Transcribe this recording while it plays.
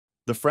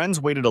The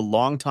friends waited a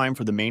long time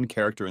for the main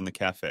character in the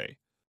cafe.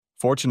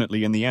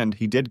 Fortunately, in the end,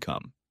 he did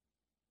come.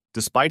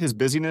 Despite his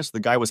busyness, the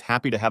guy was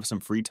happy to have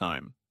some free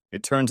time.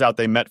 It turns out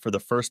they met for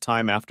the first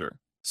time after.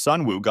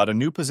 Sunwoo got a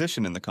new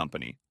position in the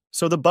company,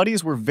 so the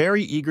buddies were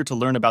very eager to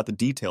learn about the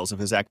details of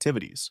his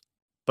activities.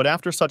 But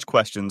after such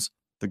questions,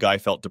 the guy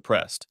felt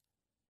depressed,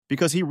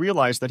 because he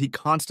realized that he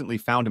constantly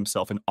found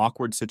himself in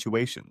awkward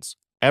situations.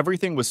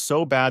 Everything was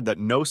so bad that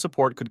no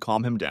support could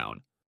calm him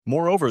down.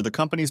 Moreover, the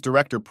company's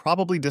director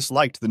probably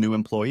disliked the new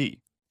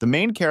employee. The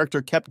main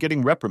character kept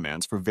getting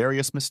reprimands for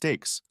various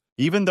mistakes.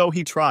 Even though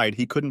he tried,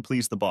 he couldn't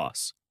please the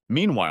boss.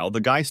 Meanwhile, the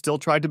guy still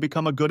tried to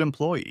become a good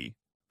employee.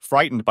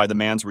 Frightened by the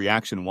man's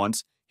reaction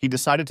once, he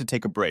decided to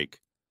take a break,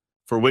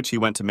 for which he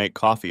went to make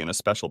coffee in a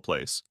special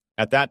place.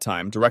 At that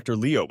time, Director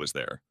Leo was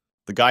there.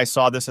 The guy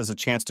saw this as a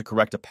chance to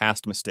correct a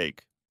past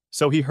mistake.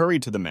 So he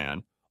hurried to the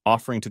man,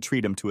 offering to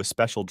treat him to a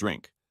special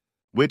drink,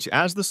 which,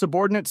 as the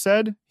subordinate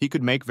said, he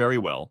could make very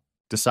well.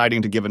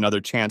 Deciding to give another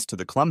chance to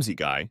the clumsy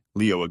guy,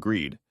 Leo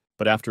agreed,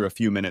 but after a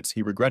few minutes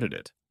he regretted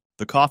it.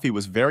 The coffee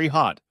was very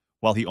hot,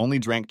 while he only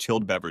drank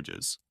chilled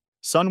beverages.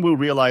 Sunwoo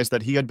realized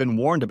that he had been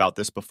warned about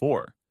this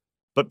before,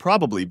 but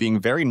probably being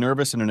very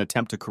nervous in an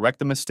attempt to correct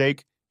the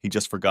mistake, he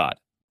just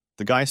forgot.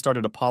 The guy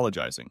started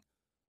apologizing.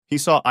 He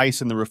saw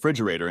ice in the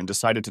refrigerator and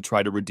decided to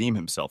try to redeem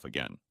himself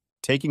again.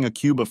 Taking a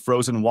cube of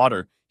frozen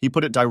water, he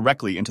put it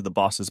directly into the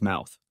boss's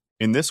mouth.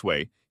 In this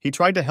way, he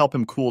tried to help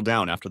him cool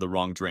down after the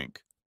wrong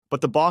drink. But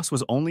the boss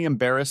was only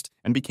embarrassed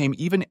and became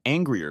even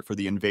angrier for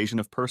the invasion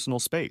of personal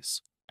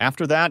space.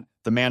 After that,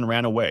 the man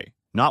ran away,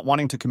 not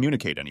wanting to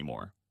communicate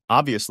anymore.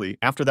 Obviously,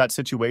 after that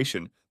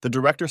situation, the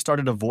director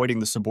started avoiding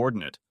the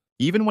subordinate.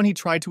 Even when he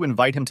tried to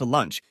invite him to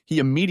lunch, he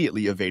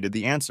immediately evaded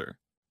the answer.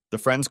 The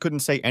friends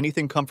couldn't say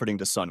anything comforting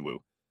to Sunwoo,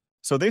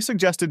 so they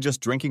suggested just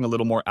drinking a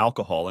little more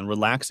alcohol and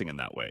relaxing in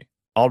that way.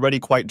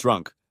 Already quite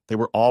drunk, they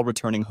were all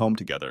returning home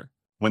together,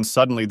 when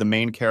suddenly the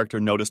main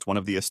character noticed one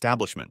of the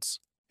establishments.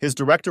 His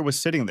director was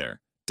sitting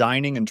there,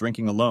 dining and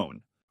drinking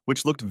alone,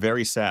 which looked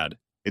very sad.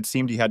 It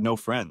seemed he had no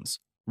friends.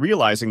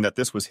 Realizing that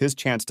this was his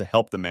chance to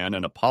help the man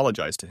and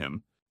apologize to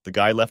him, the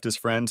guy left his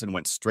friends and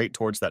went straight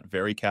towards that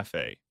very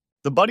cafe.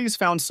 The buddies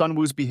found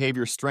Sunwoo's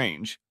behavior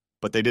strange,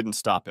 but they didn't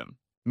stop him.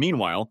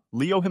 Meanwhile,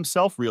 Leo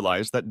himself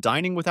realized that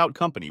dining without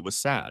company was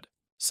sad.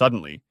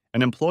 Suddenly,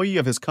 an employee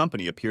of his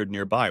company appeared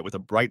nearby with a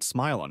bright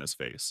smile on his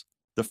face.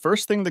 The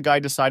first thing the guy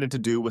decided to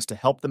do was to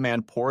help the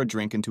man pour a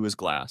drink into his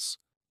glass.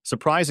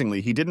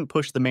 Surprisingly, he didn't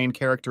push the main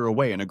character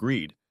away and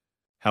agreed.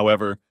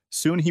 However,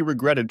 soon he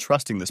regretted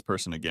trusting this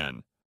person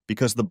again,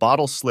 because the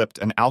bottle slipped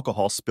and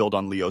alcohol spilled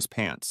on Leo's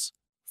pants.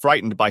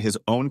 Frightened by his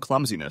own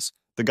clumsiness,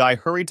 the guy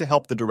hurried to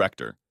help the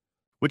director,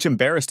 which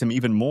embarrassed him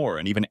even more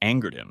and even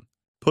angered him.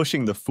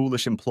 Pushing the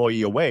foolish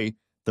employee away,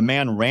 the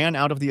man ran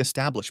out of the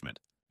establishment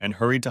and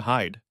hurried to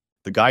hide.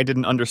 The guy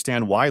didn't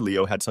understand why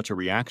Leo had such a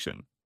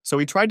reaction, so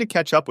he tried to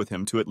catch up with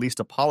him to at least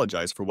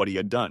apologize for what he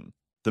had done.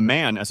 The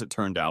man, as it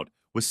turned out,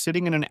 was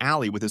sitting in an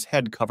alley with his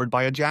head covered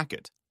by a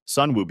jacket.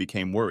 Sunwoo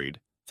became worried,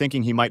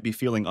 thinking he might be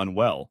feeling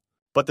unwell,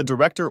 but the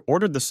director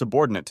ordered the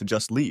subordinate to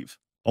just leave.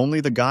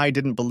 Only the guy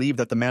didn't believe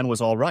that the man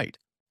was all right,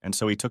 and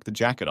so he took the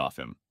jacket off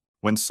him.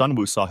 When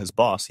Sunwoo saw his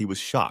boss, he was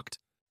shocked,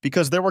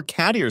 because there were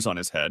cat ears on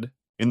his head.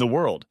 In the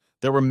world,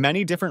 there were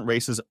many different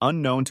races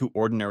unknown to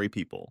ordinary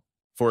people.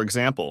 For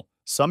example,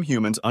 some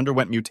humans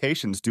underwent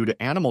mutations due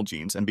to animal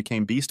genes and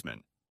became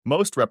beastmen.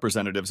 Most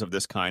representatives of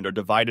this kind are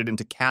divided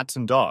into cats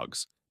and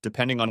dogs,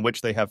 depending on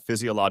which they have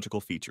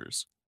physiological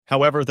features.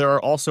 However, there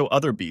are also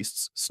other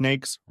beasts,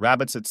 snakes,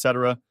 rabbits,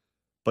 etc.,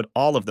 but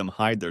all of them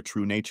hide their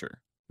true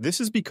nature. This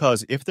is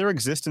because if their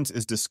existence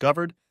is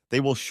discovered, they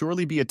will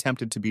surely be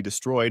attempted to be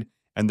destroyed,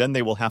 and then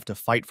they will have to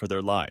fight for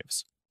their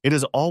lives. It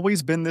has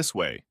always been this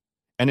way.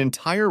 An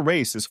entire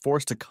race is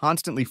forced to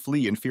constantly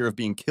flee in fear of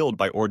being killed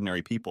by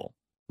ordinary people.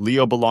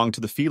 Leo belonged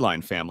to the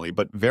feline family,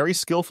 but very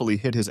skillfully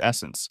hid his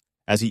essence,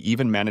 as he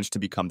even managed to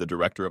become the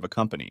director of a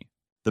company.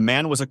 The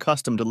man was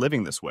accustomed to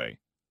living this way.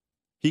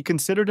 He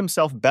considered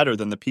himself better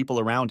than the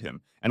people around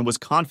him and was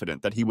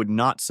confident that he would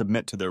not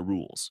submit to their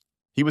rules.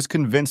 He was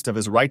convinced of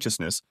his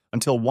righteousness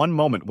until one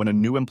moment when a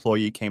new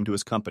employee came to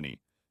his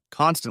company,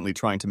 constantly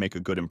trying to make a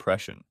good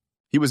impression.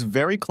 He was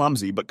very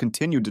clumsy but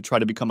continued to try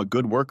to become a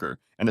good worker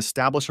and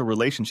establish a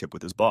relationship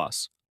with his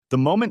boss. The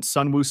moment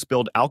Sunwoo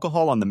spilled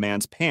alcohol on the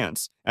man's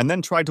pants and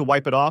then tried to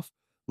wipe it off,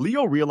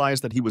 Leo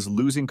realized that he was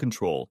losing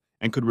control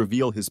and could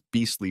reveal his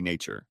beastly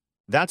nature.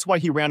 That's why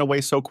he ran away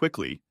so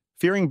quickly,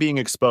 fearing being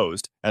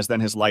exposed, as then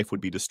his life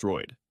would be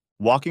destroyed.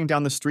 Walking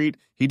down the street,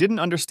 he didn't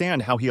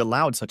understand how he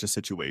allowed such a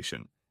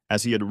situation,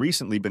 as he had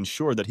recently been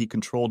sure that he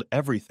controlled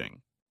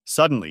everything.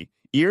 Suddenly,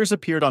 ears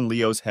appeared on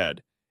Leo's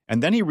head,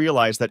 and then he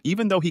realized that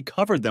even though he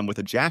covered them with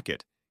a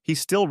jacket, he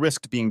still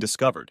risked being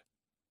discovered.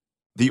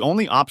 The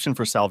only option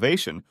for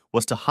salvation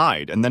was to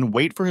hide and then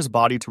wait for his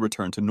body to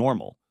return to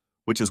normal,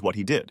 which is what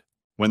he did.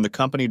 When the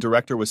company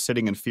director was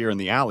sitting in fear in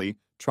the alley,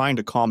 trying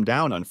to calm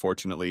down,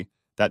 unfortunately,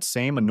 that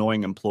same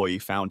annoying employee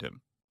found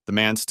him. The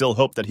man still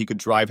hoped that he could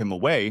drive him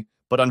away,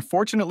 but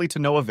unfortunately to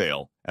no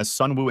avail, as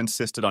Sunwoo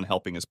insisted on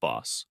helping his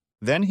boss.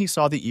 Then he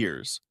saw the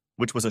ears,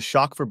 which was a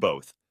shock for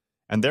both,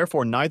 and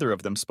therefore neither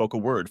of them spoke a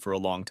word for a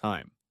long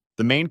time.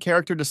 The main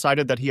character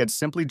decided that he had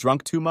simply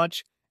drunk too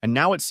much, and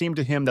now it seemed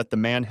to him that the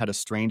man had a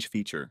strange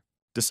feature.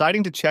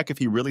 Deciding to check if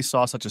he really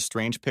saw such a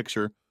strange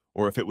picture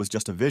or if it was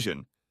just a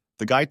vision,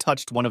 the guy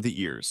touched one of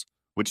the ears,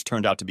 which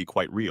turned out to be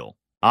quite real.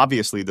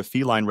 Obviously, the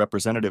feline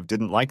representative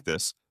didn't like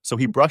this, so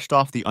he brushed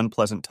off the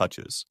unpleasant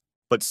touches.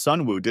 But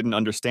Sunwoo didn't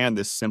understand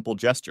this simple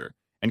gesture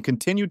and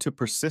continued to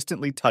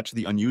persistently touch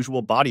the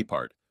unusual body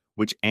part,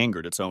 which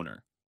angered its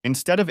owner.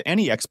 Instead of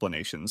any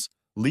explanations,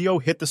 Leo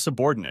hit the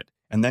subordinate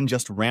and then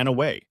just ran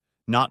away,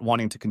 not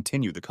wanting to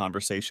continue the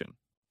conversation.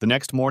 The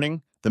next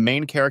morning, the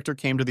main character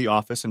came to the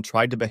office and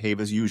tried to behave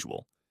as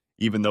usual,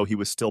 even though he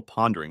was still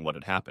pondering what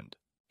had happened.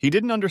 He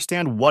didn't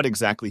understand what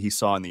exactly he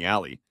saw in the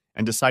alley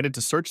and decided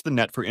to search the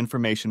net for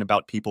information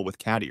about people with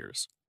cat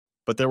ears.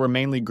 But there were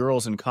mainly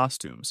girls in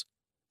costumes.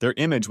 Their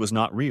image was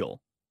not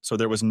real, so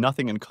there was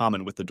nothing in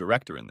common with the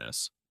director in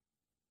this.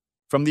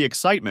 From the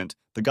excitement,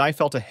 the guy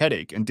felt a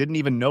headache and didn't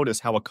even notice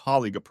how a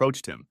colleague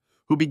approached him,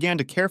 who began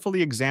to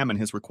carefully examine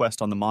his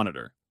request on the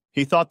monitor.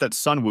 He thought that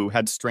Sunwoo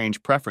had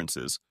strange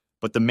preferences,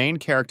 but the main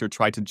character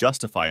tried to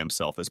justify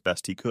himself as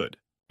best he could.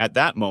 At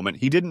that moment,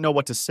 he didn't know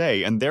what to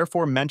say and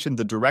therefore mentioned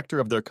the director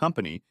of their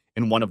company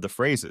in one of the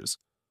phrases,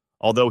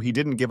 although he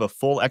didn't give a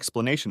full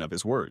explanation of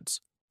his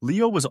words.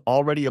 Leo was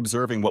already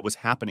observing what was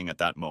happening at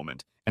that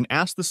moment and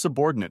asked the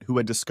subordinate who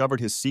had discovered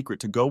his secret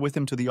to go with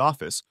him to the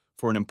office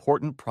for an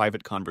important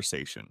private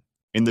conversation.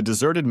 In the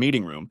deserted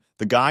meeting room,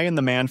 the guy and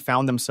the man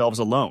found themselves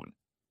alone.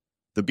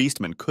 The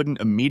beastman couldn't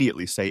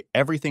immediately say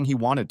everything he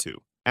wanted to.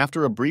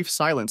 After a brief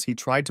silence, he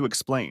tried to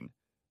explain,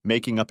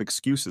 making up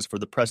excuses for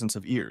the presence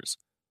of ears.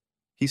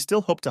 He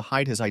still hoped to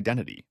hide his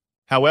identity.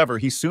 However,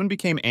 he soon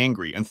became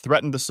angry and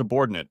threatened the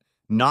subordinate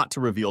not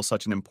to reveal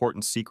such an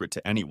important secret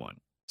to anyone.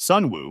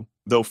 Sunwoo,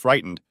 though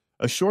frightened,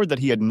 assured that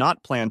he had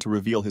not planned to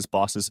reveal his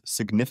boss's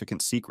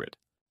significant secret.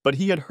 But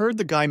he had heard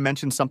the guy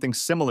mention something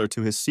similar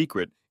to his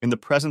secret in the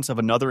presence of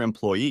another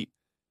employee,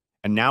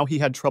 and now he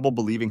had trouble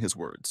believing his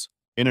words.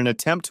 In an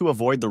attempt to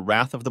avoid the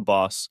wrath of the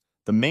boss,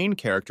 the main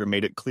character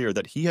made it clear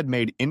that he had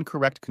made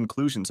incorrect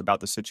conclusions about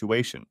the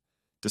situation,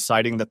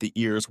 deciding that the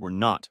ears were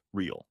not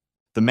real.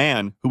 The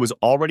man, who was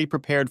already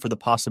prepared for the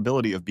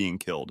possibility of being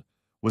killed,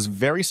 was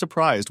very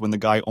surprised when the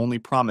guy only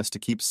promised to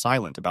keep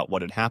silent about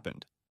what had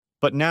happened.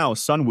 But now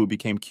Sunwoo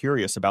became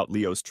curious about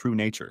Leo's true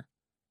nature.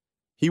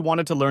 He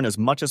wanted to learn as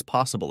much as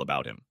possible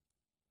about him.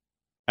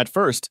 At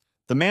first,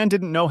 the man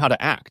didn't know how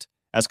to act,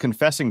 as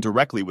confessing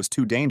directly was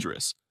too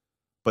dangerous.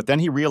 But then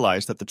he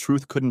realized that the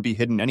truth couldn't be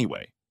hidden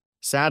anyway.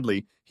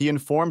 Sadly, he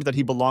informed that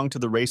he belonged to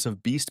the race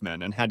of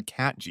beastmen and had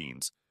cat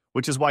genes,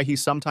 which is why he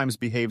sometimes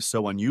behaves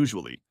so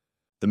unusually.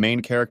 The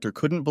main character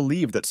couldn't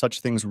believe that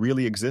such things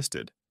really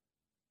existed.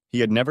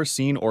 He had never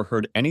seen or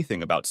heard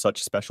anything about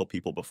such special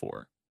people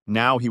before.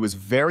 Now he was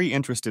very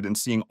interested in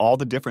seeing all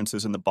the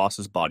differences in the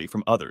boss's body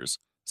from others,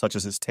 such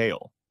as his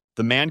tail.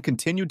 The man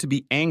continued to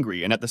be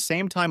angry and at the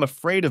same time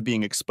afraid of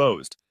being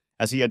exposed,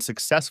 as he had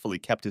successfully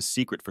kept his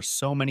secret for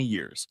so many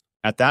years.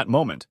 At that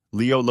moment,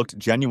 Leo looked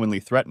genuinely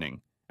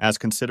threatening, as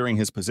considering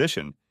his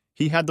position,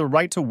 he had the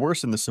right to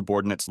worsen the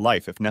subordinate's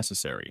life if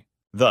necessary.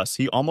 Thus,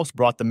 he almost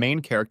brought the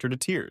main character to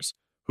tears,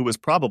 who was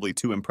probably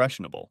too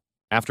impressionable.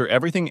 After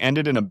everything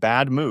ended in a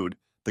bad mood,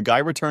 the guy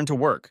returned to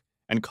work,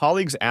 and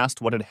colleagues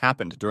asked what had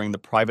happened during the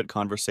private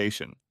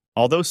conversation.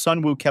 Although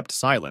Sunwoo kept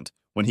silent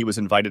when he was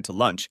invited to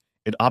lunch,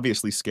 it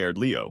obviously scared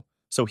Leo,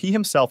 so he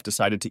himself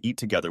decided to eat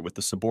together with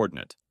the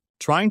subordinate.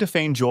 Trying to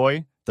feign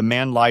joy, the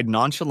man lied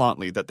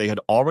nonchalantly that they had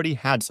already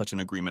had such an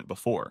agreement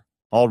before.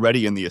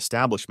 Already in the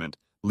establishment,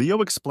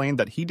 Leo explained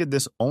that he did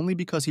this only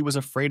because he was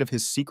afraid of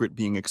his secret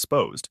being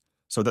exposed,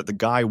 so that the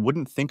guy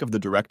wouldn't think of the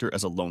director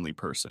as a lonely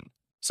person.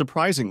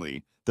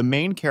 Surprisingly, the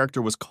main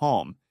character was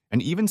calm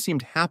and even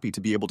seemed happy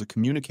to be able to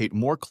communicate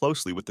more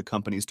closely with the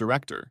company's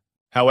director.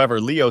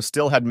 However, Leo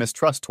still had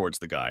mistrust towards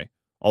the guy,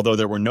 although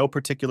there were no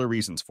particular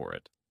reasons for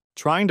it.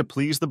 Trying to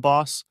please the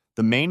boss,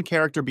 the main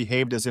character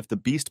behaved as if the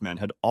beastmen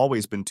had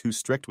always been too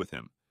strict with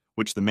him,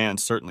 which the man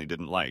certainly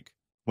didn't like.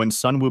 When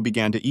Sunwoo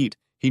began to eat,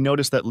 he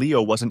noticed that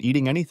Leo wasn't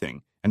eating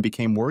anything and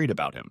became worried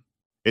about him.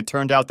 It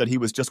turned out that he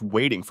was just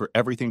waiting for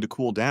everything to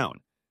cool down,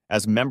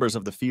 as members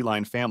of the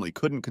feline family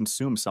couldn't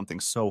consume something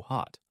so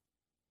hot.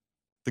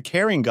 The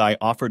caring guy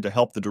offered to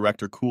help the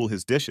director cool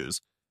his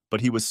dishes,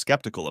 but he was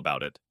skeptical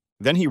about it.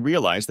 Then he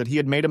realized that he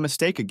had made a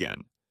mistake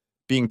again,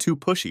 being too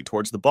pushy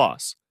towards the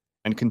boss,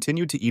 and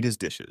continued to eat his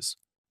dishes.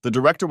 The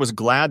director was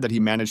glad that he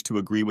managed to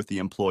agree with the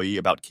employee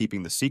about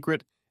keeping the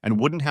secret and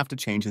wouldn't have to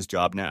change his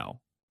job now.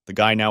 The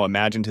guy now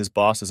imagined his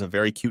boss as a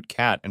very cute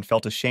cat and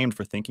felt ashamed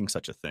for thinking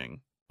such a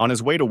thing. On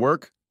his way to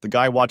work, the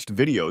guy watched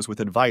videos with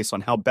advice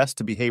on how best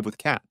to behave with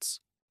cats.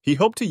 He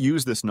hoped to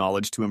use this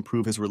knowledge to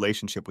improve his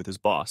relationship with his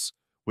boss,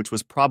 which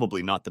was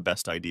probably not the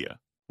best idea.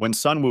 When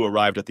Sunwoo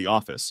arrived at the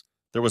office,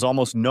 there was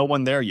almost no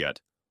one there yet.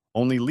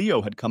 Only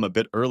Leo had come a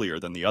bit earlier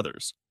than the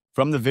others.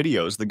 From the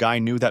videos, the guy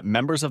knew that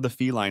members of the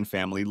feline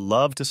family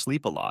love to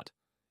sleep a lot,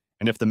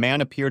 and if the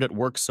man appeared at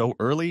work so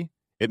early,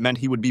 it meant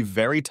he would be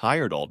very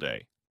tired all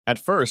day. At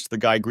first, the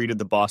guy greeted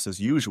the boss as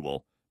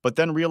usual, but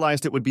then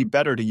realized it would be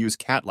better to use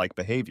cat-like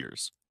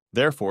behaviors.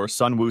 Therefore,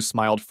 Sunwoo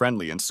smiled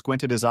friendly and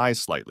squinted his eyes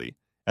slightly,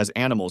 as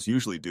animals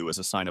usually do as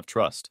a sign of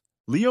trust.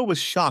 Leo was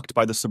shocked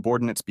by the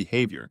subordinate's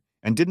behavior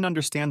and didn't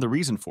understand the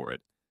reason for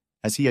it,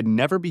 as he had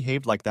never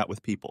behaved like that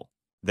with people.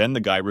 Then the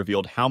guy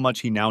revealed how much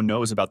he now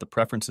knows about the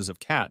preferences of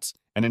cats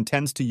and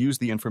intends to use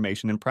the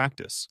information in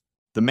practice.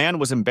 The man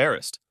was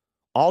embarrassed.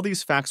 All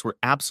these facts were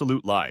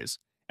absolute lies,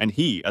 and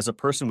he, as a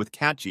person with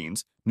cat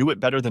genes, knew it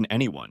better than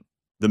anyone.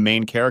 The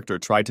main character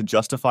tried to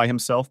justify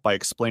himself by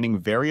explaining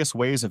various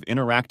ways of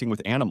interacting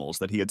with animals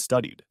that he had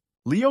studied.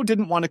 Leo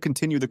didn't want to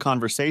continue the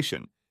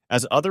conversation,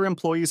 as other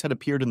employees had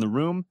appeared in the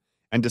room,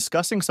 and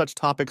discussing such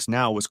topics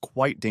now was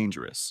quite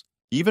dangerous.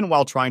 Even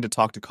while trying to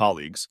talk to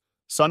colleagues,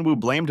 Sunwoo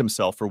blamed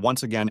himself for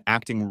once again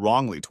acting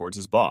wrongly towards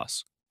his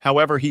boss.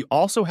 However, he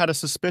also had a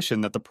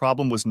suspicion that the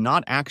problem was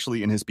not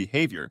actually in his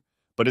behavior,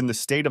 but in the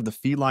state of the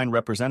feline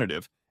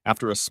representative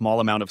after a small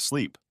amount of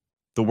sleep.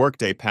 The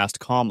workday passed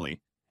calmly,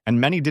 and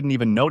many didn't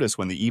even notice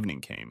when the evening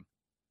came.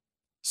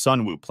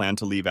 Sunwoo planned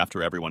to leave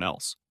after everyone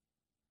else.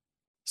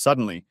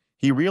 Suddenly,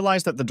 he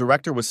realized that the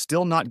director was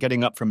still not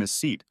getting up from his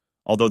seat,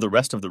 although the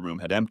rest of the room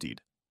had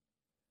emptied.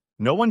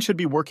 No one should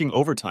be working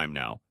overtime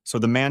now, so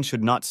the man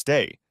should not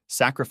stay,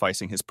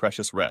 sacrificing his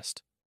precious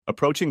rest.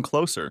 Approaching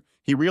closer,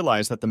 he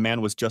realized that the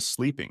man was just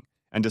sleeping,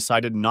 and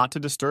decided not to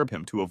disturb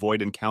him to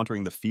avoid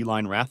encountering the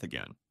feline wrath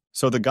again.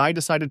 So the guy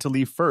decided to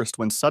leave first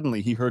when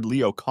suddenly he heard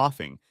Leo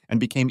coughing and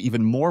became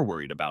even more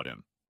worried about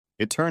him.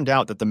 It turned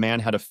out that the man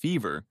had a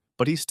fever,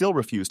 but he still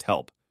refused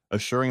help,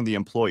 assuring the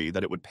employee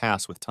that it would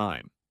pass with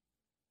time.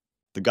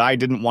 The guy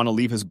didn't want to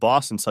leave his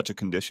boss in such a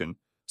condition,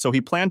 so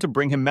he planned to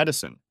bring him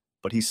medicine,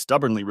 but he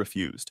stubbornly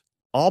refused,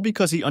 all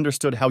because he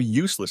understood how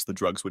useless the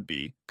drugs would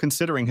be,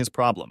 considering his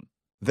problem.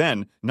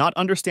 Then, not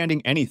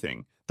understanding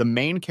anything, the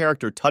main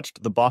character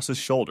touched the boss's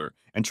shoulder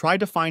and tried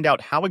to find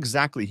out how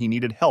exactly he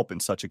needed help in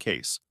such a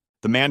case.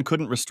 The man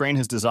couldn't restrain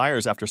his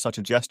desires after such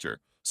a gesture,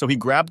 so he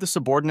grabbed the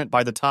subordinate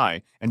by the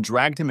tie and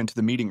dragged him into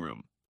the meeting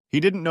room. He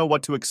didn't know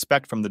what to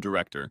expect from the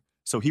director,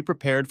 so he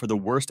prepared for the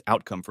worst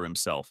outcome for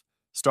himself,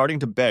 starting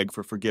to beg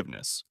for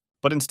forgiveness.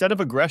 But instead of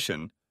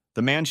aggression,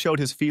 the man showed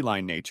his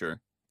feline nature,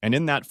 and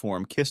in that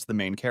form kissed the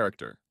main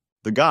character.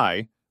 The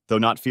guy, though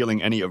not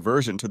feeling any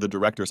aversion to the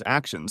director's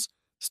actions,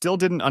 still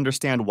didn't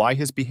understand why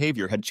his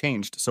behavior had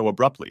changed so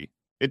abruptly.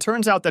 It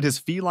turns out that his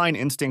feline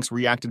instincts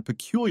reacted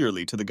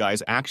peculiarly to the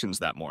guy's actions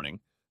that morning,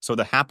 so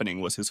the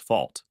happening was his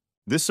fault.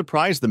 This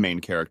surprised the main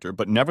character,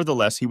 but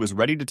nevertheless he was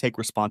ready to take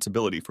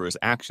responsibility for his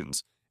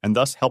actions, and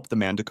thus helped the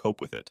man to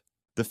cope with it.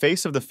 The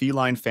face of the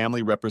feline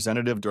family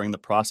representative during the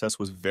process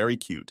was very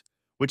cute,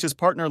 which his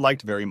partner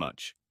liked very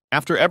much.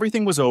 After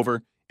everything was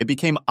over, it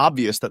became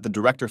obvious that the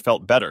director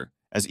felt better,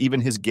 as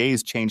even his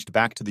gaze changed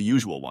back to the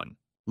usual one.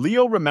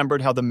 Leo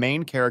remembered how the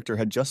main character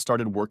had just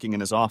started working in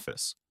his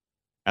office.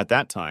 At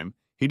that time,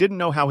 he didn't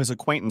know how his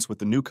acquaintance with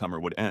the newcomer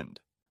would end.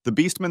 The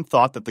beastman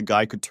thought that the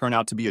guy could turn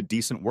out to be a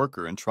decent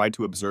worker and tried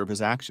to observe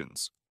his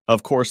actions.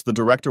 Of course, the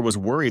director was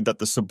worried that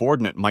the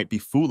subordinate might be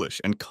foolish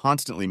and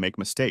constantly make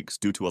mistakes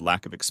due to a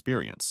lack of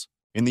experience.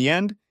 In the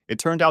end, it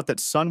turned out that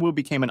Sunwoo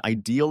became an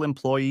ideal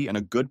employee and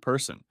a good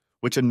person,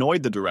 which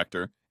annoyed the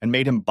director and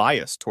made him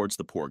biased towards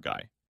the poor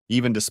guy.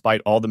 Even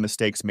despite all the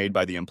mistakes made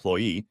by the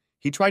employee,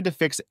 he tried to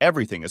fix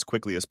everything as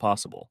quickly as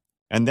possible.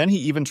 And then he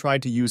even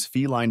tried to use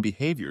feline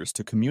behaviors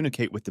to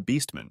communicate with the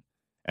beastman,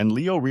 and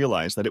Leo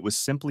realized that it was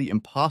simply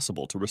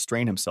impossible to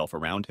restrain himself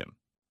around him.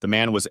 The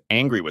man was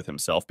angry with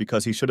himself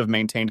because he should have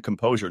maintained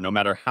composure no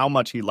matter how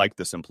much he liked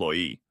this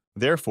employee.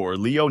 Therefore,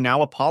 Leo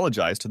now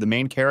apologized to the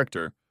main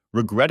character,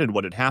 regretted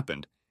what had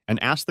happened,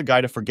 and asked the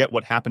guy to forget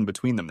what happened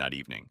between them that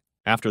evening.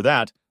 After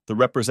that, the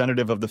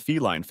representative of the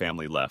feline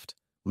family left,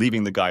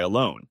 leaving the guy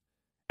alone,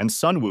 and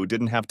Sunwoo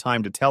didn't have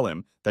time to tell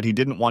him that he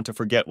didn't want to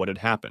forget what had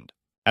happened.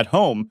 At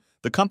home,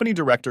 the company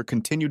director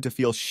continued to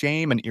feel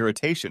shame and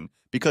irritation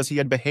because he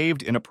had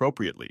behaved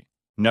inappropriately.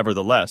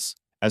 Nevertheless,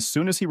 as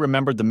soon as he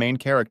remembered the main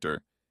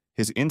character,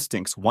 his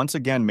instincts once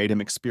again made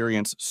him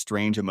experience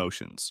strange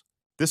emotions.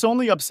 This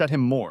only upset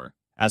him more,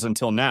 as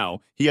until now,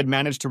 he had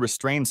managed to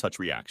restrain such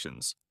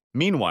reactions.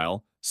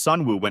 Meanwhile,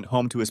 Sunwoo went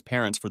home to his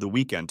parents for the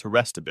weekend to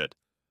rest a bit,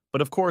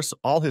 but of course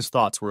all his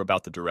thoughts were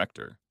about the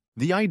director.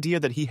 The idea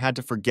that he had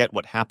to forget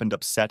what happened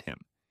upset him,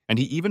 and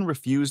he even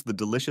refused the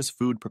delicious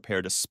food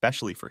prepared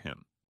especially for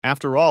him.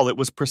 After all, it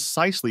was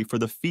precisely for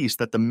the feast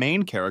that the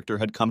main character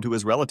had come to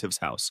his relative's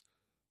house,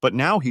 but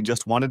now he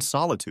just wanted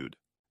solitude.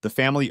 The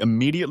family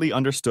immediately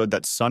understood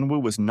that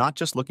Sunwoo was not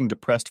just looking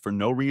depressed for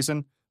no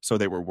reason, so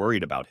they were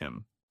worried about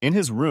him. In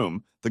his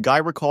room, the guy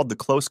recalled the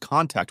close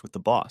contact with the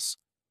boss.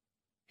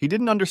 He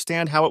didn't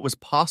understand how it was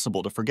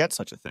possible to forget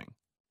such a thing.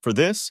 For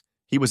this,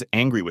 he was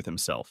angry with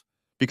himself,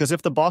 because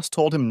if the boss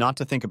told him not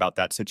to think about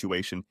that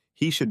situation,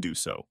 he should do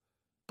so.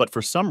 But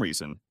for some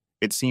reason,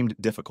 it seemed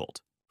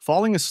difficult.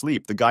 Falling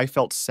asleep, the guy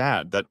felt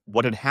sad that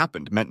what had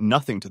happened meant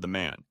nothing to the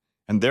man,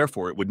 and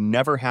therefore it would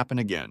never happen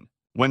again.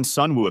 When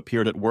Sunwoo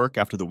appeared at work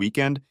after the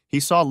weekend, he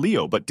saw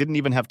Leo but didn't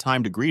even have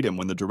time to greet him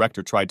when the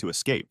director tried to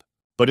escape.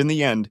 But in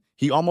the end,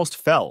 he almost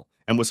fell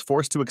and was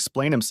forced to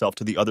explain himself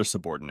to the other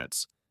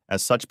subordinates,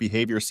 as such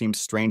behavior seemed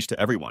strange to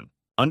everyone.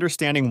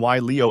 Understanding why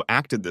Leo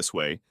acted this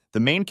way, the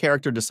main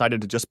character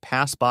decided to just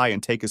pass by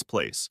and take his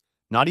place,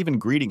 not even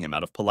greeting him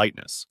out of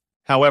politeness.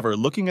 However,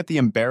 looking at the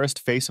embarrassed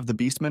face of the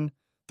beastman,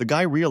 the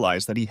guy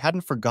realized that he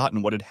hadn't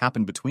forgotten what had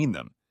happened between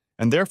them,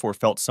 and therefore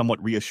felt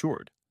somewhat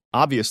reassured.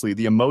 Obviously,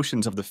 the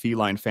emotions of the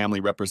feline family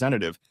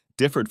representative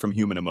differed from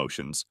human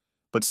emotions,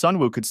 but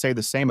Sunwoo could say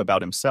the same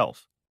about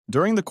himself.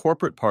 During the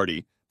corporate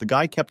party, the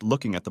guy kept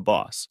looking at the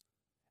boss.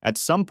 At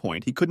some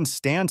point, he couldn't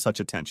stand such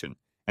attention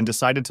and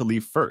decided to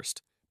leave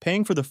first,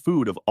 paying for the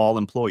food of all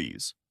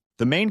employees.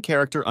 The main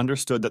character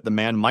understood that the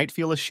man might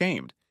feel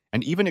ashamed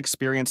and even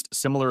experienced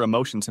similar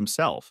emotions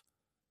himself,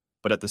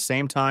 but at the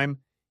same time,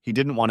 he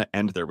didn't want to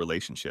end their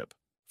relationship.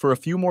 For a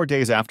few more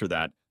days after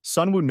that,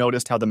 Sunwoo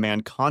noticed how the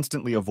man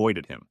constantly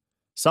avoided him,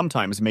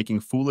 sometimes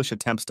making foolish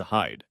attempts to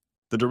hide.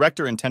 The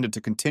director intended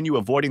to continue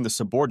avoiding the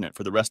subordinate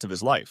for the rest of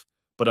his life,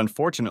 but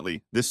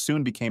unfortunately, this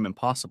soon became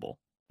impossible.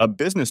 A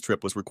business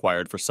trip was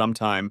required for some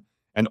time,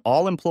 and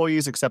all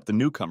employees except the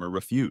newcomer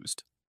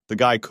refused. The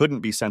guy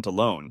couldn't be sent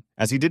alone,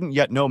 as he didn't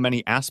yet know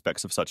many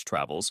aspects of such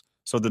travels,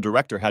 so the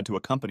director had to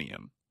accompany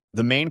him.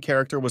 The main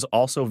character was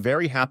also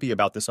very happy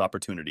about this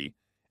opportunity,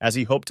 as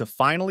he hoped to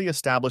finally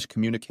establish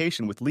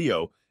communication with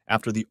Leo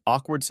after the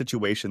awkward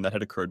situation that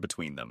had occurred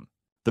between them.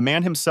 The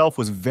man himself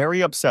was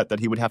very upset that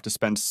he would have to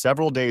spend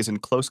several days in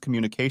close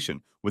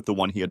communication with the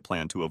one he had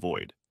planned to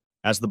avoid.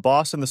 As the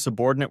boss and the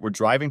subordinate were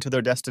driving to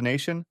their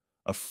destination,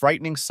 a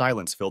frightening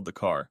silence filled the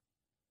car.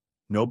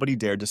 Nobody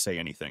dared to say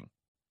anything.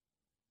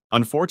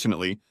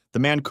 Unfortunately, the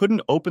man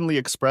couldn't openly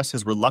express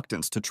his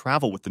reluctance to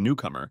travel with the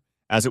newcomer,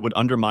 as it would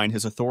undermine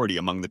his authority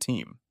among the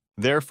team.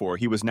 Therefore,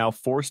 he was now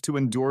forced to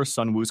endure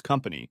Sunwoo's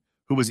company,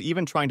 who was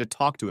even trying to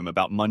talk to him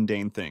about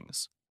mundane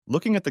things.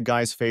 Looking at the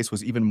guy's face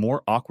was even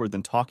more awkward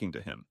than talking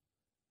to him.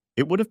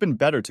 It would have been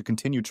better to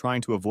continue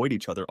trying to avoid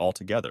each other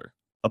altogether.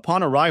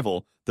 Upon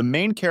arrival, the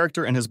main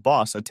character and his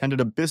boss attended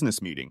a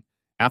business meeting,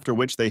 after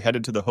which they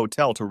headed to the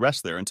hotel to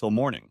rest there until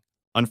morning.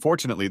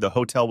 Unfortunately, the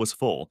hotel was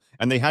full,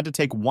 and they had to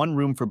take one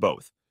room for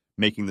both,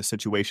 making the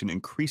situation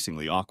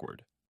increasingly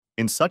awkward.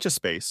 In such a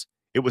space,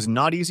 it was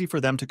not easy for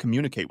them to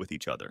communicate with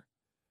each other.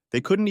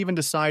 They couldn't even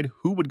decide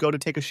who would go to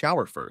take a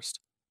shower first.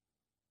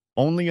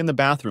 Only in the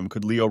bathroom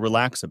could Leo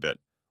relax a bit,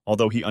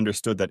 although he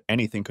understood that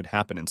anything could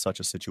happen in such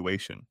a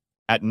situation.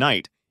 At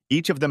night,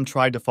 each of them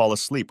tried to fall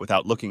asleep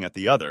without looking at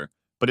the other,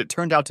 but it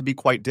turned out to be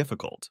quite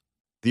difficult.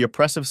 The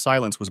oppressive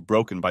silence was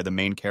broken by the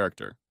main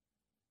character.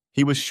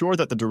 He was sure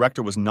that the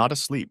director was not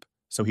asleep,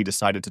 so he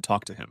decided to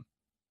talk to him.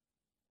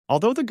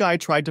 Although the guy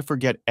tried to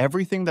forget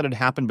everything that had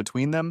happened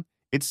between them,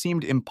 it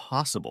seemed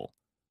impossible,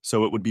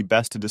 so it would be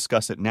best to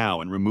discuss it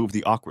now and remove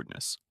the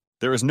awkwardness.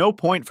 There is no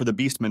point for the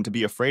beastman to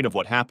be afraid of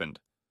what happened.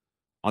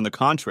 On the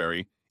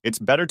contrary, it's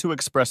better to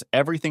express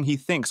everything he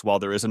thinks while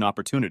there is an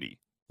opportunity.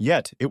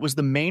 Yet, it was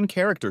the main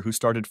character who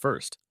started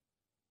first.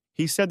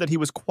 He said that he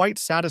was quite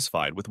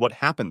satisfied with what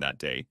happened that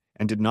day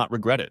and did not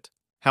regret it.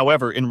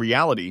 However, in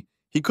reality,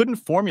 he couldn't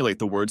formulate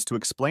the words to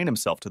explain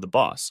himself to the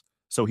boss,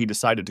 so he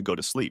decided to go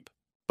to sleep.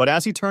 But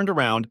as he turned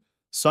around,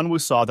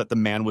 Sunwoo saw that the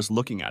man was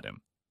looking at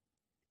him.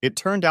 It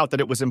turned out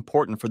that it was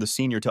important for the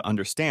senior to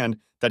understand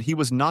that he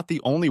was not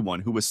the only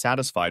one who was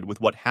satisfied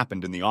with what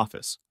happened in the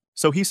office.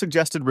 So he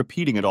suggested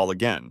repeating it all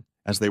again,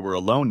 as they were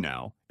alone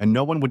now, and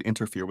no one would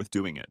interfere with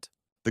doing it.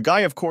 The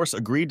guy, of course,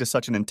 agreed to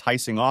such an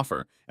enticing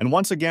offer, and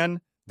once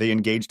again, they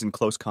engaged in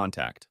close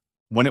contact.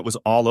 When it was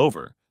all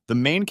over, the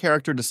main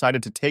character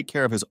decided to take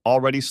care of his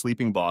already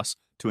sleeping boss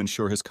to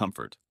ensure his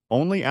comfort.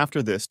 Only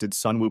after this did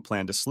Sunwoo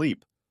plan to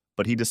sleep,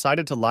 but he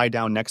decided to lie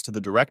down next to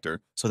the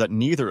director so that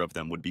neither of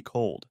them would be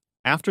cold.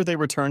 After they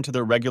returned to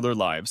their regular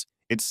lives,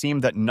 it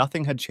seemed that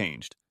nothing had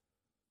changed.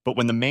 But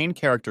when the main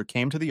character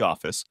came to the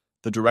office,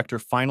 the director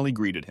finally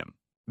greeted him.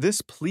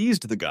 This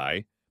pleased the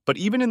guy, but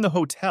even in the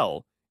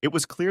hotel, it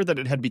was clear that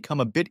it had become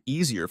a bit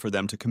easier for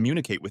them to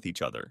communicate with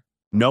each other.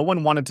 No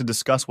one wanted to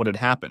discuss what had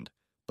happened,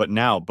 but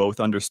now both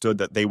understood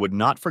that they would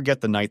not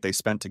forget the night they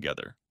spent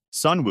together.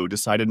 Sunwoo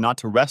decided not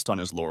to rest on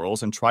his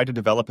laurels and try to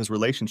develop his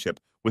relationship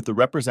with the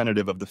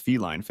representative of the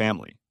feline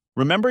family.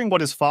 Remembering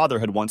what his father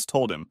had once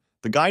told him,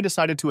 the guy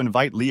decided to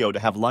invite Leo to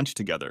have lunch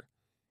together,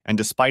 and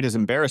despite his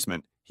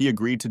embarrassment, he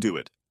agreed to do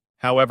it.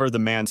 However, the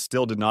man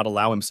still did not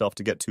allow himself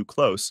to get too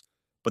close,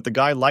 but the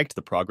guy liked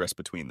the progress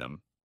between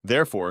them.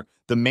 Therefore,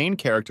 the main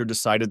character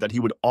decided that he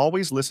would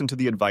always listen to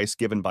the advice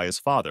given by his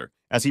father,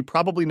 as he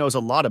probably knows a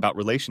lot about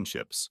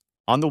relationships.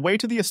 On the way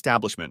to the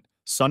establishment,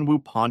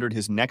 Sunwoo pondered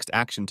his next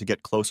action to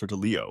get closer to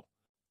Leo.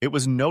 It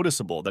was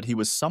noticeable that he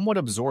was somewhat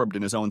absorbed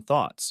in his own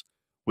thoughts,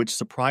 which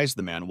surprised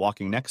the man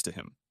walking next to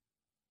him.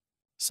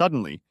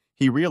 Suddenly,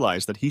 he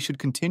realized that he should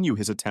continue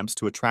his attempts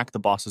to attract the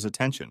boss's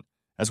attention,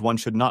 as one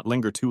should not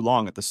linger too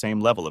long at the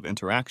same level of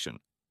interaction.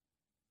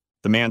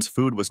 The man's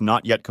food was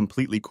not yet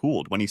completely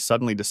cooled when he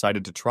suddenly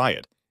decided to try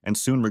it, and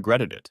soon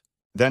regretted it.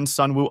 Then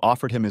Sunwoo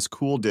offered him his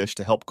cool dish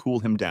to help cool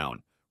him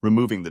down,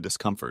 removing the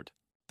discomfort.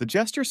 The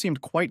gesture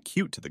seemed quite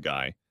cute to the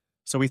guy,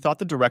 so he thought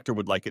the director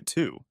would like it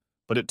too,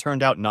 but it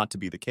turned out not to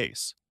be the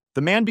case.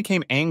 The man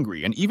became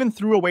angry and even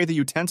threw away the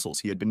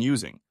utensils he had been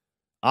using.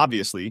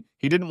 Obviously,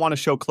 he didn't want to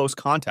show close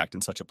contact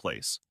in such a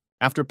place.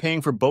 After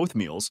paying for both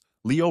meals,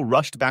 Leo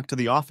rushed back to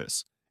the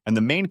office, and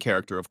the main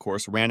character, of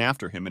course, ran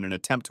after him in an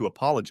attempt to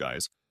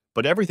apologize,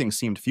 but everything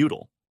seemed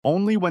futile.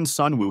 Only when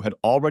Sunwoo had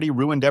already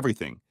ruined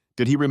everything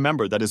did he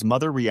remember that his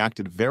mother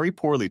reacted very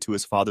poorly to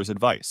his father's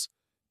advice,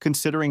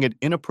 considering it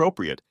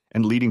inappropriate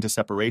and leading to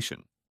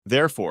separation.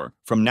 Therefore,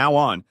 from now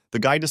on, the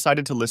guy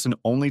decided to listen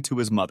only to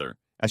his mother,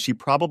 as she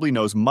probably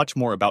knows much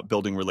more about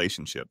building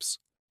relationships.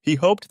 He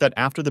hoped that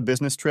after the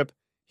business trip,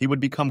 he would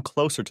become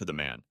closer to the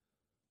man.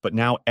 But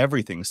now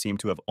everything seemed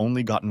to have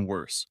only gotten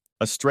worse.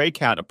 A stray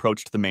cat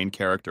approached the main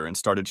character and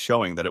started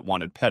showing that it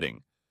wanted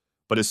petting.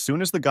 But as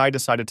soon as the guy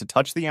decided to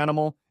touch the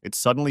animal, it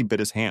suddenly bit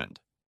his hand.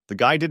 The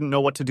guy didn't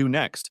know what to do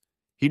next.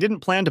 He didn't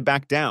plan to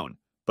back down,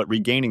 but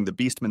regaining the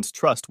beastman's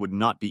trust would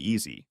not be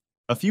easy.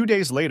 A few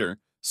days later,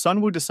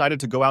 Sunwoo decided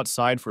to go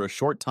outside for a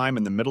short time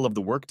in the middle of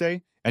the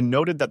workday and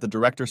noted that the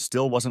director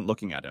still wasn't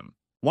looking at him.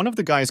 One of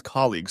the guy's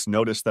colleagues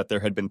noticed that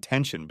there had been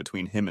tension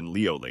between him and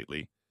Leo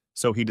lately,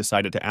 so he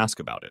decided to ask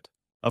about it.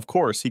 Of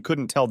course, he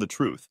couldn't tell the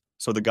truth,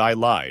 so the guy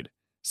lied,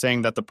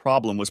 saying that the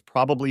problem was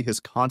probably his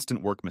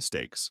constant work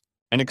mistakes.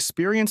 An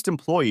experienced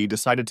employee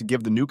decided to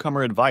give the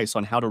newcomer advice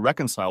on how to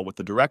reconcile with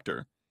the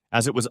director,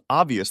 as it was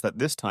obvious that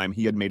this time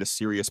he had made a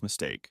serious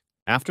mistake.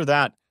 After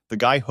that, the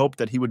guy hoped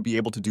that he would be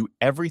able to do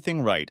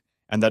everything right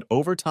and that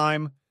over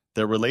time,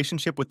 their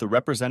relationship with the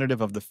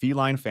representative of the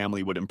feline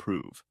family would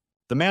improve.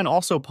 The man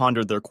also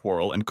pondered their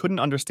quarrel and couldn't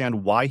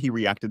understand why he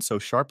reacted so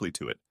sharply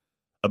to it,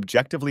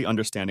 objectively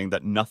understanding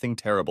that nothing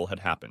terrible had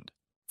happened.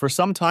 For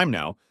some time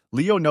now,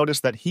 Leo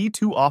noticed that he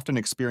too often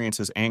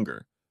experiences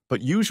anger,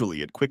 but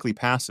usually it quickly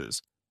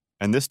passes,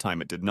 and this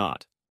time it did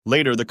not.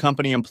 Later, the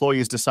company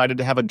employees decided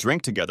to have a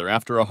drink together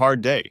after a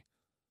hard day.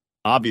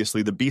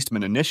 Obviously, the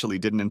beastman initially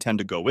didn't intend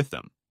to go with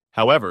them.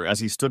 However, as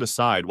he stood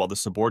aside while the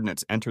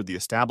subordinates entered the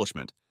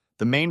establishment,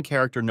 the main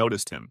character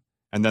noticed him,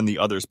 and then the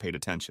others paid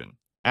attention.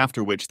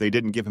 After which, they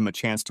didn't give him a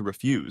chance to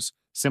refuse,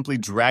 simply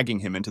dragging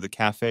him into the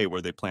cafe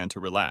where they planned to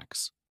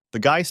relax. The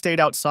guy stayed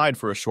outside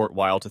for a short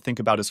while to think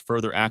about his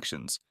further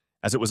actions,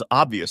 as it was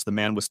obvious the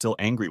man was still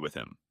angry with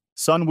him.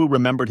 Sunwoo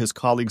remembered his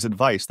colleague's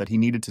advice that he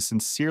needed to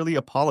sincerely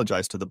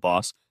apologize to the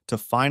boss to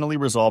finally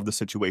resolve the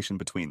situation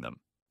between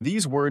them.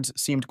 These words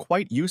seemed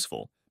quite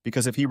useful,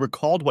 because if he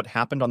recalled what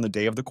happened on the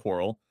day of the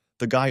quarrel,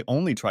 the guy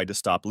only tried to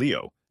stop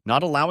Leo,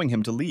 not allowing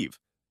him to leave,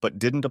 but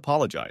didn't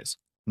apologize.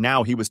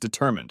 Now he was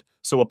determined,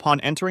 so upon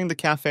entering the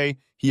cafe,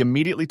 he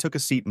immediately took a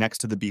seat next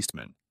to the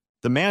beastman.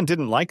 The man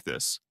didn't like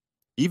this.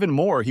 Even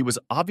more, he was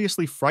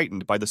obviously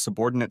frightened by the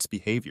subordinate's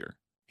behavior.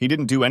 He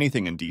didn't do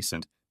anything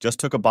indecent, just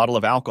took a bottle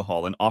of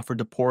alcohol and offered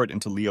to pour it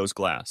into Leo's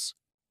glass.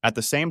 At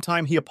the same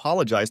time, he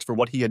apologized for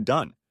what he had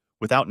done,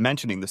 without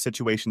mentioning the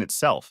situation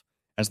itself,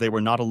 as they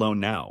were not alone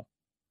now.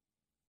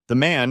 The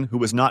man, who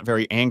was not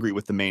very angry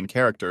with the main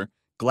character,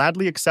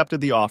 gladly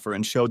accepted the offer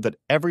and showed that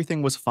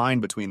everything was fine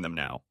between them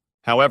now.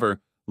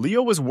 However,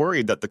 Leo was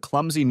worried that the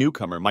clumsy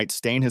newcomer might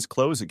stain his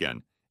clothes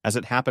again, as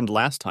it happened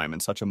last time in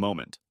such a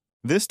moment.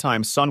 This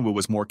time, Sunwoo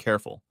was more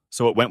careful,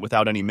 so it went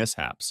without any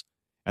mishaps,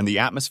 and the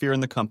atmosphere in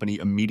the company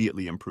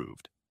immediately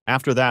improved.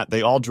 After that,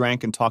 they all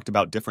drank and talked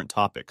about different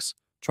topics,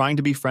 trying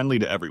to be friendly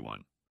to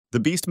everyone. The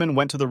beastman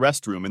went to the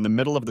restroom in the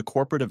middle of the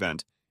corporate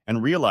event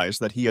and realized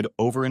that he had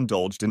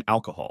overindulged in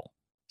alcohol.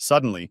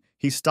 Suddenly,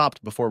 he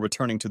stopped before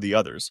returning to the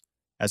others,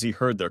 as he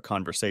heard their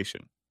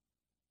conversation.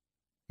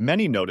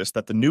 Many noticed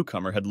that the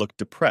newcomer had looked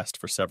depressed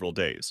for several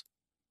days.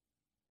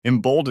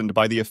 Emboldened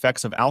by the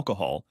effects of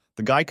alcohol,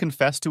 the guy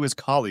confessed to his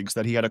colleagues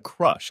that he had a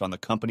crush on the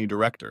company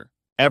director.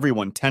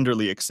 Everyone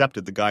tenderly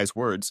accepted the guy's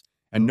words,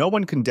 and no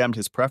one condemned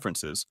his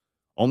preferences.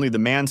 Only the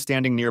man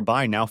standing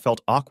nearby now felt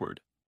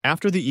awkward.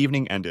 After the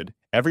evening ended,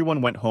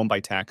 everyone went home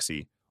by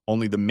taxi.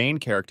 Only the main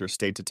character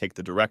stayed to take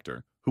the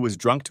director, who was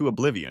drunk to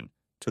oblivion,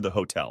 to the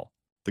hotel.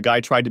 The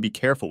guy tried to be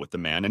careful with the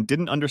man and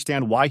didn't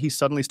understand why he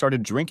suddenly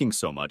started drinking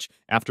so much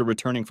after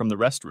returning from the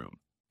restroom.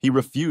 He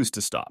refused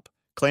to stop,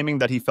 claiming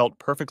that he felt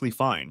perfectly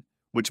fine,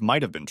 which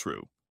might have been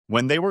true.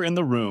 When they were in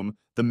the room,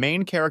 the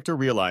main character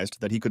realized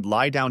that he could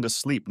lie down to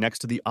sleep next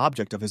to the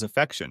object of his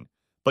affection,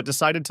 but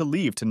decided to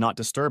leave to not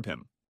disturb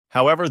him.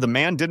 However, the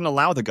man didn't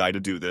allow the guy to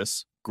do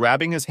this,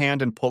 grabbing his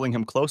hand and pulling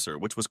him closer,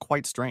 which was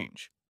quite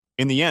strange.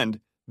 In the end,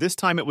 this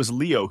time it was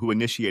Leo who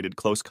initiated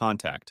close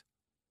contact.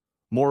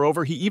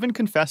 Moreover, he even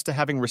confessed to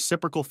having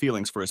reciprocal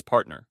feelings for his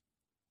partner.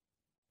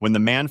 When the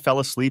man fell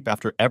asleep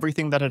after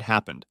everything that had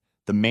happened,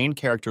 the main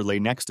character lay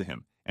next to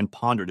him and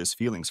pondered his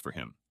feelings for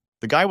him.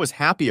 The guy was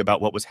happy about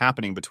what was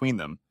happening between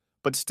them,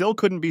 but still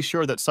couldn't be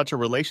sure that such a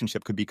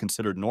relationship could be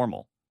considered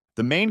normal.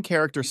 The main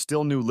character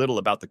still knew little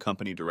about the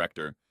company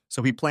director,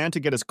 so he planned to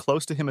get as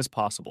close to him as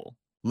possible.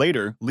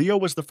 Later, Leo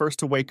was the first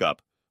to wake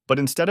up, but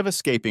instead of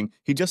escaping,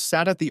 he just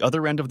sat at the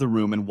other end of the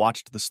room and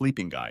watched the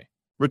sleeping guy.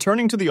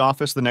 Returning to the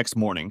office the next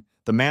morning,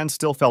 the man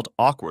still felt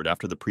awkward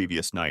after the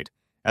previous night,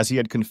 as he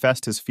had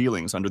confessed his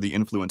feelings under the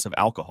influence of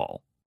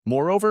alcohol.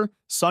 Moreover,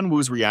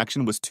 Sunwoo's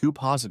reaction was too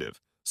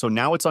positive, so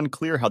now it's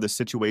unclear how this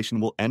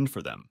situation will end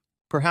for them.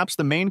 Perhaps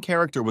the main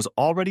character was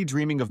already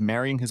dreaming of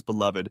marrying his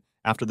beloved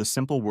after the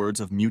simple words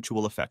of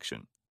mutual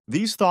affection.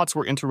 These thoughts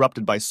were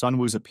interrupted by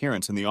Sunwoo's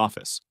appearance in the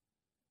office.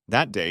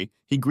 That day,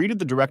 he greeted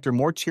the director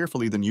more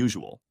cheerfully than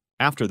usual.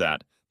 After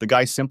that, the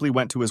guy simply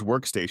went to his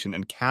workstation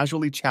and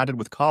casually chatted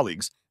with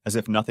colleagues as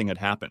if nothing had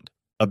happened.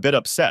 A bit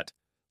upset,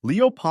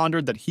 Leo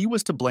pondered that he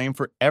was to blame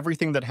for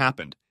everything that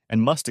happened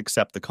and must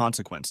accept the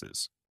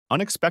consequences.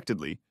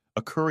 Unexpectedly,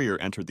 a courier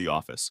entered the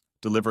office,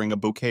 delivering a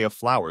bouquet of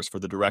flowers for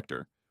the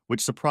director, which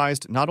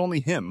surprised not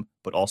only him,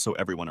 but also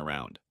everyone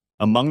around.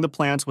 Among the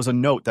plants was a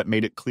note that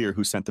made it clear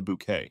who sent the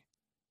bouquet.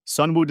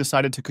 Sunwoo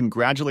decided to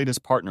congratulate his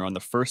partner on the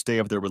first day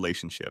of their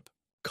relationship.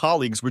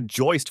 Colleagues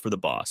rejoiced for the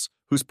boss,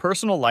 whose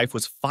personal life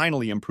was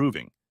finally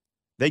improving.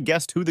 They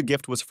guessed who the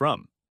gift was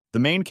from. The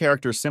main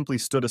character simply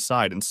stood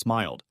aside and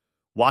smiled,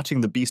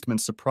 watching the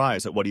beastman's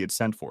surprise at what he had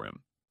sent for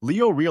him.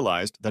 Leo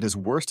realized that his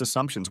worst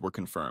assumptions were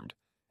confirmed,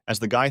 as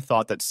the guy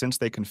thought that since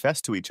they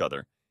confessed to each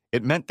other,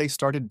 it meant they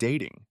started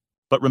dating.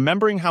 But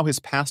remembering how his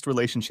past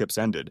relationships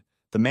ended,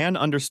 the man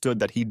understood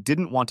that he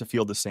didn't want to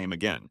feel the same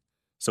again,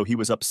 so he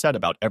was upset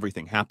about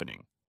everything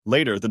happening.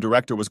 Later, the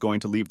director was going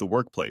to leave the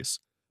workplace,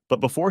 but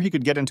before he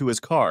could get into his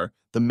car,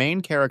 the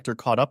main character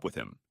caught up with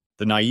him.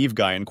 The naive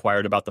guy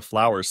inquired about the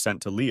flowers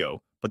sent to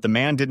Leo, but the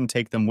man didn't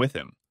take them with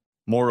him.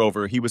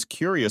 Moreover, he was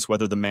curious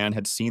whether the man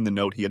had seen the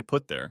note he had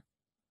put there.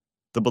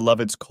 The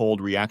beloved's cold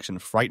reaction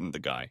frightened the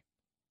guy.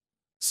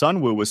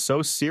 Sunwoo was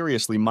so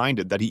seriously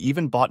minded that he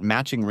even bought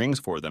matching rings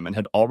for them and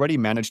had already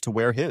managed to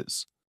wear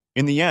his.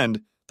 In the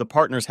end, the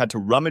partners had to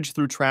rummage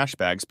through trash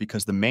bags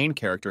because the main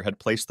character had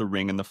placed the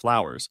ring in the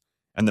flowers,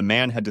 and the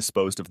man had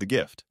disposed of the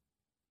gift.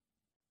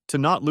 To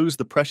not lose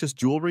the precious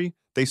jewelry,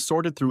 they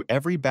sorted through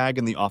every bag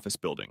in the office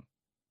building.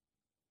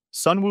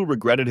 Sunwoo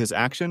regretted his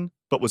action,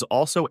 but was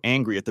also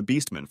angry at the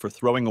beastman for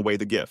throwing away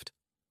the gift.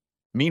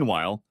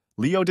 Meanwhile,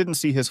 Leo didn't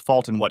see his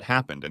fault in what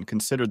happened and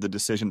considered the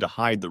decision to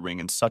hide the ring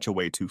in such a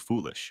way too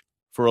foolish.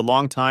 For a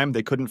long time,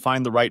 they couldn't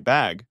find the right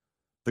bag.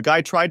 The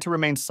guy tried to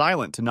remain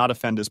silent to not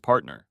offend his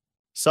partner.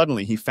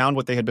 Suddenly, he found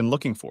what they had been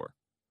looking for.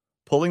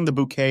 Pulling the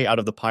bouquet out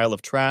of the pile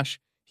of trash,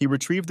 he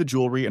retrieved the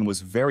jewelry and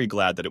was very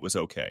glad that it was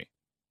okay.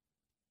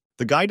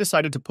 The guy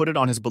decided to put it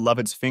on his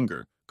beloved's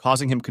finger,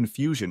 causing him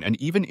confusion and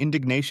even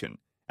indignation,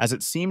 as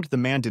it seemed the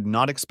man did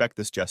not expect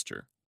this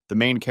gesture. The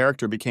main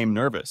character became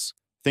nervous,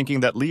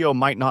 thinking that Leo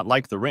might not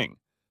like the ring,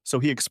 so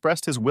he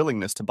expressed his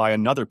willingness to buy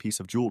another piece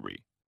of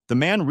jewelry. The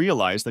man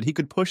realized that he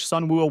could push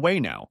Sunwoo away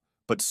now,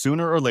 but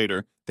sooner or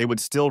later, they would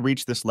still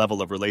reach this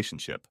level of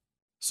relationship.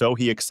 So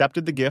he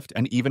accepted the gift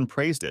and even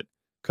praised it,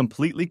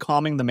 completely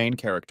calming the main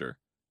character.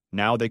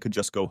 Now they could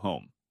just go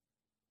home.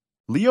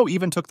 Leo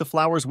even took the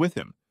flowers with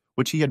him,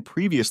 which he had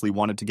previously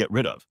wanted to get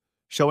rid of,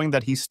 showing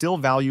that he still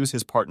values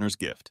his partner's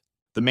gift.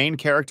 The main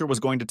character was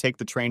going to take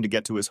the train to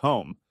get to his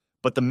home,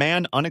 but the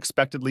man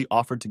unexpectedly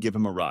offered to give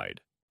him a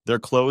ride. Their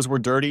clothes were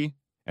dirty,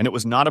 and it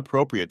was not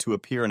appropriate to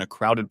appear in a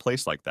crowded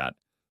place like that,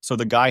 so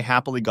the guy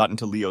happily got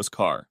into Leo's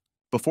car.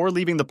 Before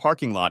leaving the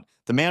parking lot,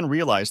 the man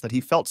realized that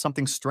he felt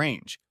something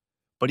strange,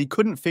 but he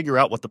couldn't figure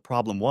out what the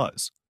problem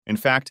was. In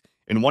fact,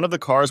 in one of the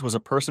cars was a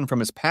person from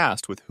his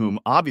past with whom,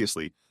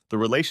 obviously, the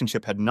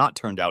relationship had not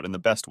turned out in the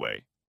best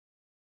way.